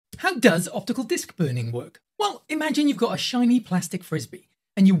How does optical disc burning work? Well, imagine you've got a shiny plastic frisbee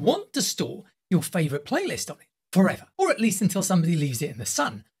and you want to store your favourite playlist on it forever, or at least until somebody leaves it in the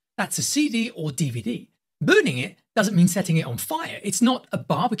sun. That's a CD or DVD. Burning it doesn't mean setting it on fire. It's not a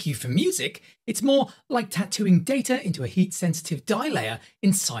barbecue for music. It's more like tattooing data into a heat-sensitive dye layer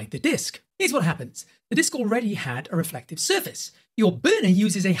inside the disc. Here's what happens. The disc already had a reflective surface. Your burner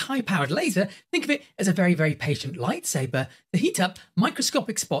uses a high-powered laser, think of it as a very, very patient lightsaber, to heat up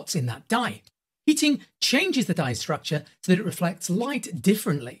microscopic spots in that dye. Heating changes the dye structure so that it reflects light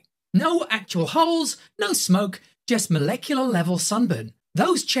differently. No actual holes, no smoke, just molecular level sunburn.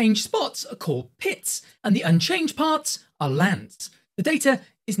 Those changed spots are called pits, and the unchanged parts are lands. The data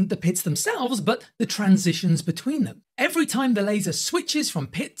isn't the pits themselves, but the transitions between them. Every time the laser switches from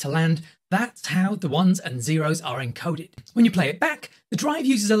pit to land, that's how the ones and zeros are encoded. When you play it back, the drive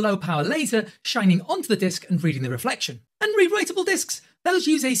uses a low-power laser shining onto the disc and reading the reflection. And rewritable discs, those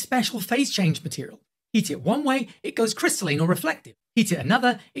use a special phase change material. Heat it one way, it goes crystalline or reflective. Heat it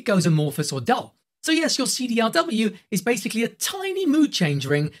another, it goes amorphous or dull. So yes, your CDRW is basically a tiny mood change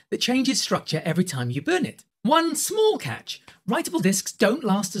ring that changes structure every time you burn it. One small catch, writable discs don't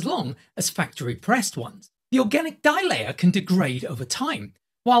last as long as factory pressed ones. The organic dye layer can degrade over time,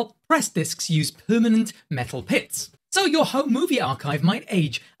 while pressed discs use permanent metal pits. So your home movie archive might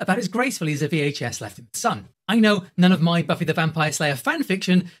age about as gracefully as a VHS left in the sun. I know none of my Buffy the Vampire Slayer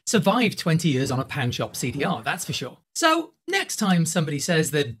fanfiction survived 20 years on a pound shop CDR, that's for sure. So next time somebody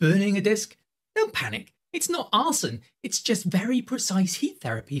says they're burning a disc, don't panic. It's not arson, it's just very precise heat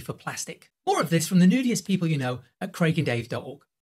therapy for plastic. More of this from the nerdiest people you know at craiganddave.org.